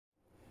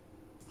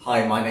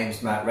Hi, my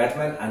name's Matt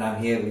Redman and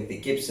I'm here with the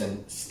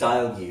Gibson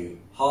Style U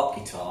harp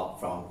guitar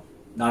from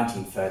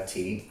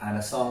 1913 and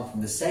a song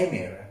from the same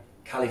era,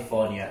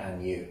 California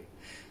and You.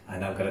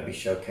 And I'm going to be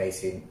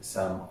showcasing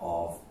some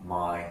of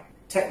my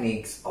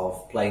techniques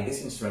of playing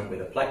this instrument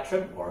with a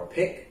plectrum or a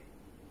pick,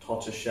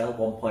 tortoise shell,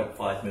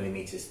 1.5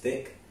 millimeters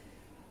thick,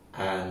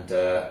 and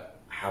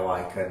how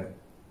I can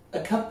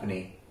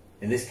accompany,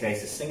 in this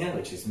case a singer,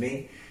 which is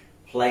me,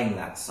 playing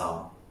that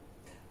song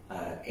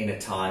in a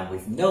time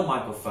with no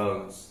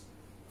microphones,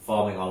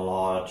 performing on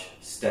large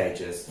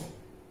stages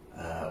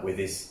with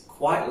this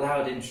quite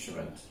loud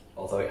instrument.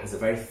 Although it has a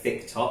very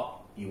thick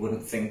top, you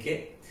wouldn't think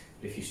it,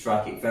 but if you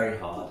strike it very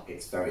hard,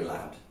 it's very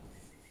loud.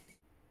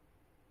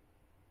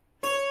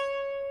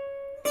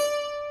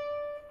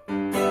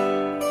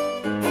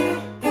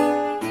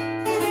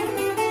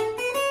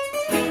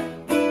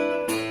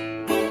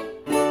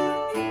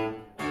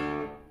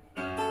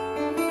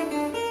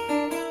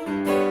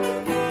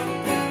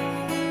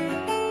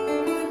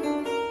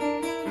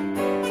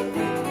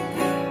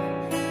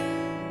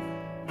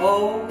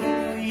 Oh,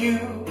 you,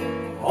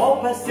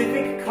 oh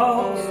Pacific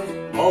coast,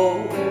 oh,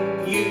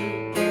 you,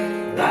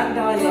 land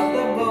I love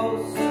the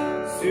most.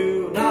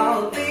 Soon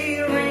I'll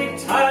be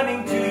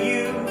returning to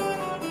you,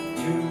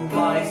 to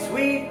my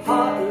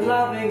sweetheart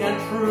loving and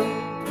true.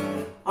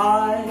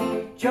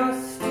 I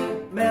just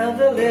mailed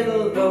a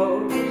little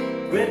note,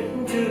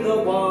 written to the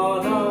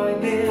one I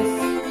miss.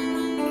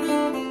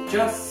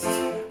 Just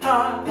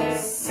a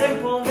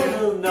simple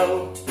little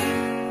note.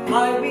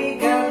 I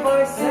began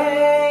by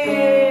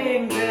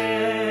saying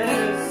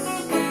this: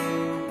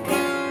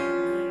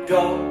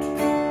 don't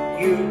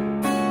you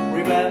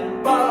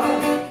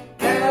remember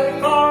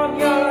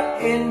California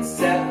in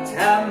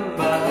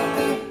September,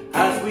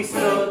 as we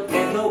stood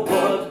in the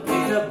wood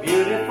with a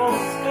beautiful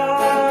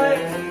sky?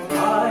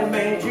 I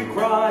made you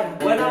cry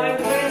when I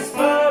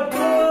whispered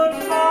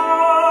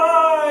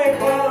goodbye,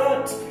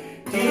 but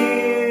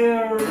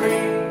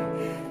dearie,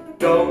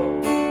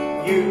 don't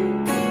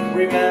you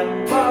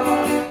remember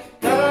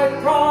that I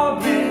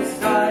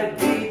promised I'd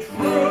be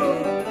true?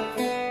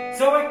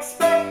 So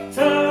expect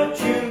a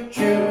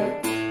choo-choo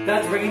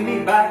that's bringing me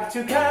back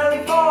to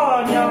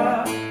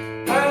California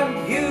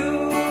and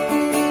you.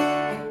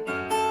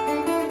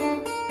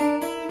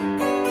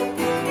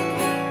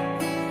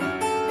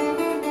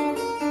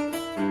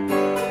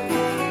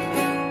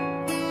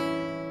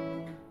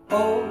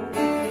 Oh,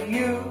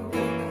 you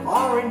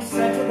orange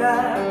scented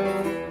air,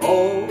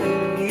 oh,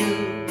 you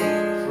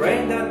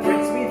train that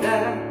brings me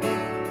there.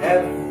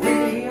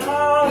 Every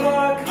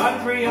other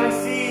country I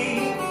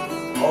see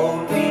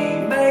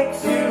only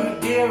makes you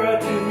dearer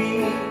to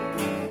me.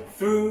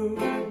 Through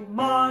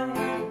my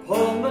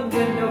Pullman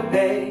window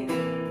pane,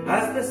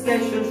 as the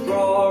station's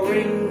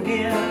drawing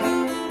near,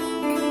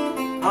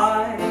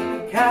 I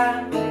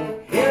can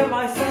hear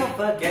myself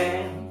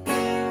again,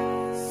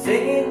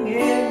 singing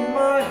in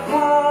my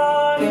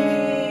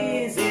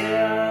honey's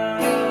ear.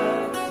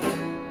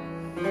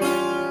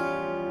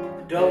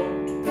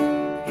 Don't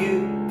you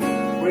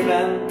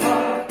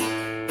remember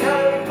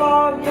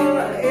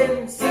California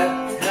in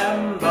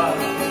September,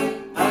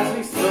 as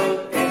we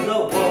stood in the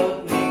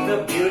wood neath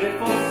the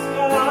beautiful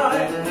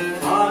sky?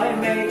 I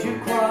made you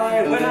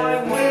cry when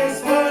I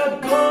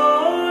whispered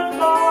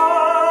goodbye,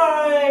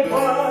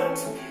 but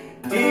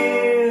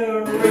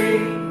dearie,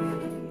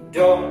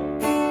 don't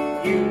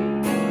you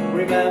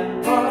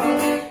remember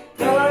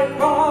that I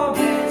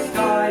promised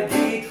I'd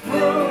be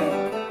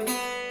true?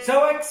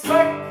 So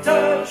expect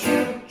a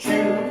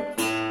choo-choo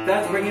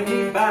that's bringing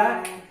me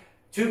back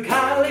to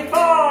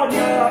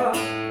California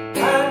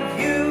and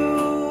you.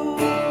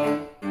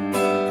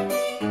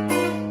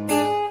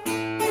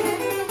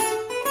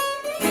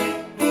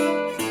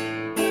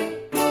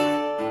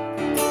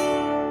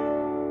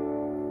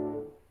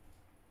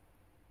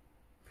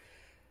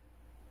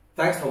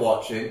 Thanks for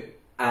watching,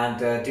 and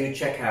do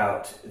check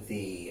out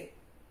the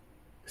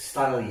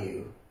Style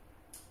U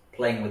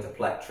playing with the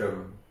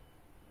plectrum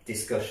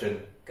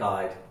discussion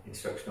guide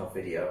instructional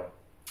video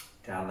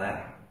down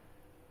there.